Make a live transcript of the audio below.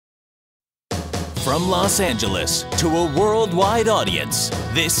From Los Angeles to a worldwide audience,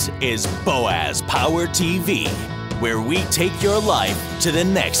 this is Boaz Power TV, where we take your life to the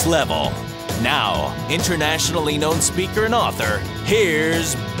next level. Now, internationally known speaker and author,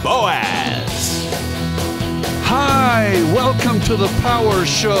 here's Boaz. Hi, welcome to the Power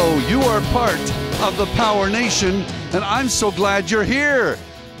Show. You are part of the Power Nation, and I'm so glad you're here.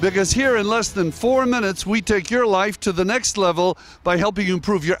 Because here in less than 4 minutes, we take your life to the next level by helping you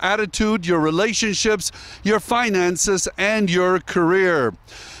improve your attitude, your relationships, your finances, and your career.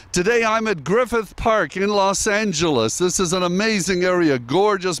 Today, I'm at Griffith Park in Los Angeles. This is an amazing area,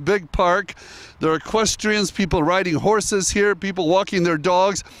 gorgeous big park. There are equestrians, people riding horses here, people walking their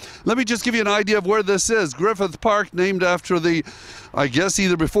dogs. Let me just give you an idea of where this is. Griffith Park, named after the, I guess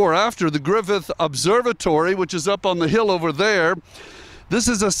either before or after, the Griffith Observatory, which is up on the hill over there. This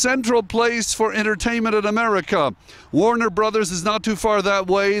is a central place for entertainment in America. Warner Brothers is not too far that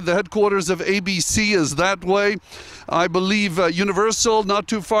way. The headquarters of ABC is that way. I believe Universal, not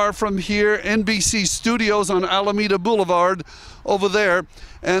too far from here. NBC Studios on Alameda Boulevard over there.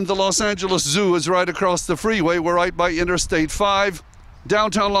 And the Los Angeles Zoo is right across the freeway. We're right by Interstate 5.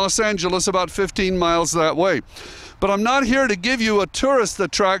 Downtown Los Angeles, about 15 miles that way. But I'm not here to give you a tourist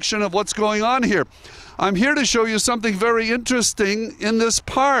attraction of what's going on here. I'm here to show you something very interesting in this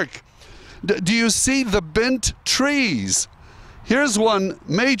park. Do you see the bent trees? Here's one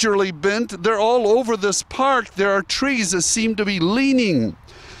majorly bent. They're all over this park. There are trees that seem to be leaning.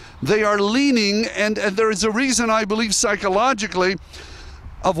 They are leaning, and there is a reason, I believe, psychologically,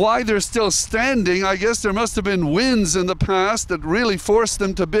 of why they're still standing. I guess there must have been winds in the past that really forced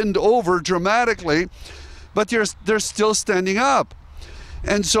them to bend over dramatically, but they're still standing up.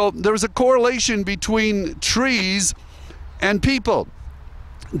 And so there's a correlation between trees and people.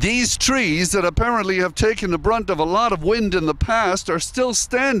 These trees that apparently have taken the brunt of a lot of wind in the past are still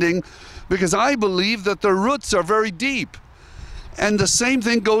standing because I believe that their roots are very deep. And the same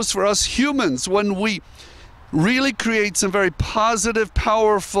thing goes for us humans. When we really create some very positive,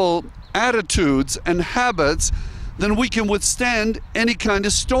 powerful attitudes and habits, then we can withstand any kind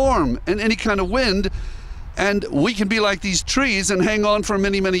of storm and any kind of wind. And we can be like these trees and hang on for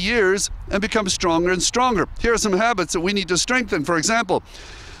many, many years and become stronger and stronger. Here are some habits that we need to strengthen. For example,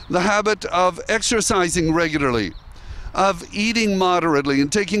 the habit of exercising regularly, of eating moderately and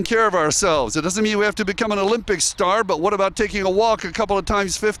taking care of ourselves. It doesn't mean we have to become an Olympic star, but what about taking a walk a couple of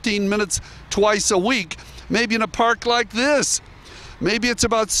times, 15 minutes, twice a week, maybe in a park like this? Maybe it's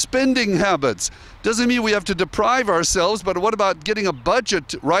about spending habits. Doesn't mean we have to deprive ourselves, but what about getting a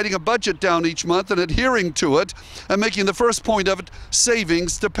budget, writing a budget down each month and adhering to it and making the first point of it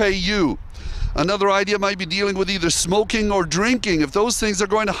savings to pay you? Another idea might be dealing with either smoking or drinking. If those things are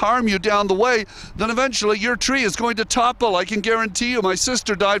going to harm you down the way, then eventually your tree is going to topple. I can guarantee you. My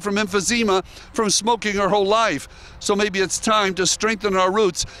sister died from emphysema from smoking her whole life. So maybe it's time to strengthen our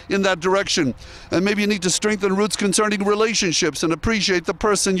roots in that direction. And maybe you need to strengthen roots concerning relationships and appreciate the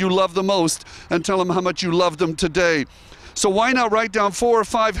person you love the most and tell them how much you love them today. So why not write down 4 or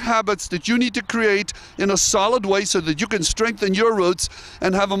 5 habits that you need to create in a solid way so that you can strengthen your roots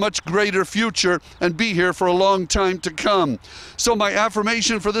and have a much greater future and be here for a long time to come. So my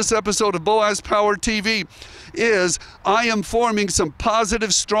affirmation for this episode of Boaz Power TV is I am forming some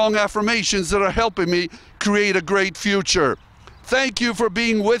positive, strong affirmations that are helping me create a great future. Thank you for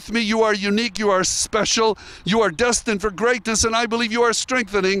being with me. You are unique, you are special, you are destined for greatness, and I believe you are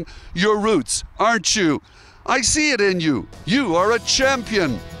strengthening your roots, aren't you? I see it in you. You are a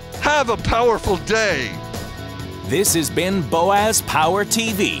champion. Have a powerful day. This has been Boaz Power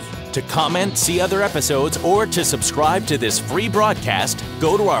TV. To comment, see other episodes, or to subscribe to this free broadcast,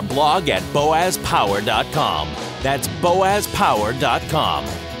 go to our blog at boazpower.com. That's boazpower.com.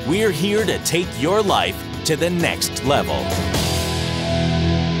 We're here to take your life to the next level.